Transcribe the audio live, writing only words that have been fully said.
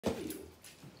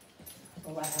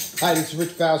Hi, this is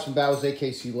Rich Bowers from Bowers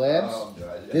AKC Labs.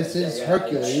 This is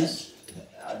Hercules.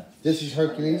 This is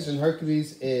Hercules, and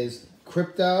Hercules is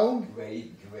Krypto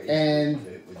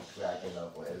and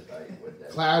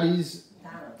Cloudy's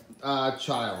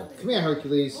child. Come here,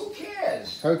 Hercules. Who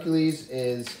cares? Hercules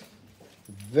is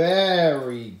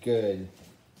very good.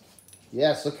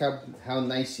 Yes, look how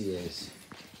nice he is.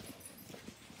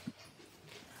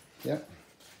 Yep.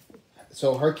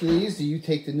 So Hercules, do you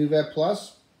take the Nuvet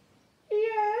Plus?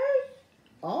 Yes.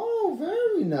 Oh,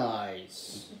 very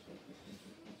nice.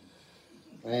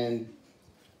 And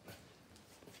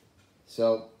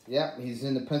so, yeah, he's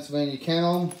in the Pennsylvania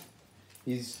kennel.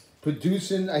 He's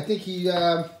producing. I think he's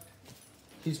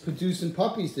producing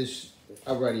puppies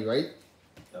already, right?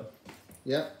 Yep.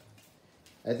 Yep.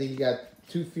 I think he got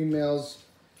 2 females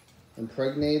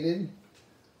impregnated.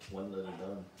 1 litter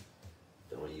done.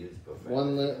 Don't want to use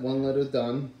One litter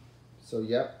done. So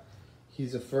yep,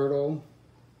 he's a fertile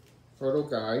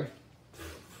guy.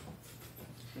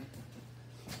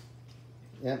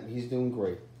 Yep, he's doing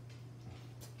great.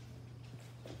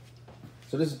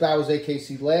 So this is Bowers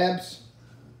AKC Labs.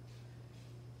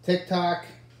 TikTok,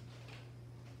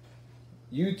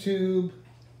 YouTube,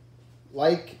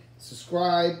 like,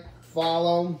 subscribe,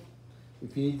 follow.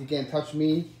 If you need to get in touch with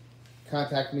me,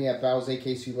 contact me at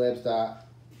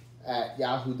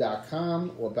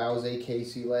bowersaKCLabs@yahoo.com or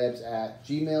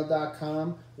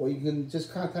bowersaKCLabs@gmail.com, or you can just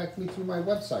contact me through my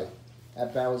website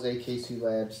at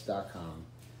bowersaKCLabs.com.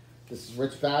 This is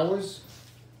Rich Bowers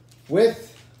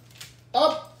with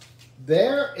Up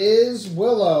There Is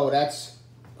Willow. That's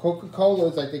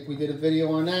Coca-Cola's. I think we did a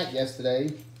video on that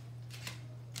yesterday.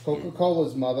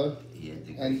 Coca-Cola's mother. Yeah,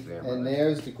 the And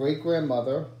there's the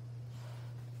great-grandmother.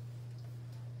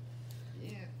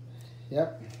 Yeah.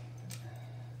 Yep.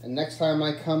 And next time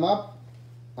I come up,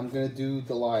 I'm going to do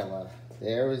Delilah.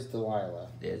 There is Delilah.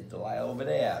 There's Delilah over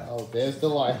there. Oh, there's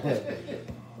Delilah.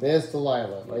 There's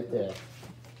Delilah right there.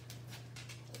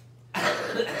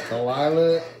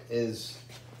 Delilah is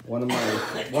one of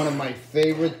my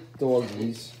favorite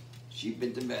doggies. She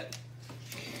bit the vet.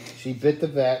 She bit the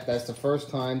vet. That's the first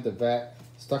time the vet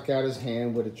stuck out his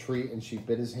hand with a treat and she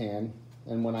bit his hand.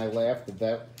 And when I laughed, the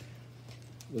vet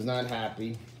was not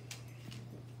happy.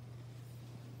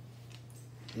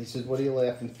 He said, "What are you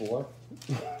laughing for?"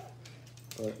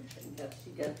 But,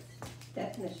 She got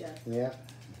tetanus shot. yeah.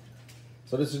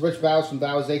 So this is Rich Bowers from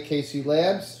Bowers AKC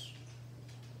Labs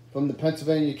from the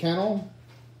Pennsylvania kennel.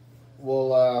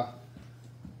 We'll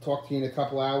talk to you in a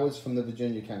couple hours from the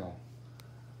Virginia kennel.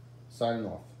 Signing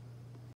off.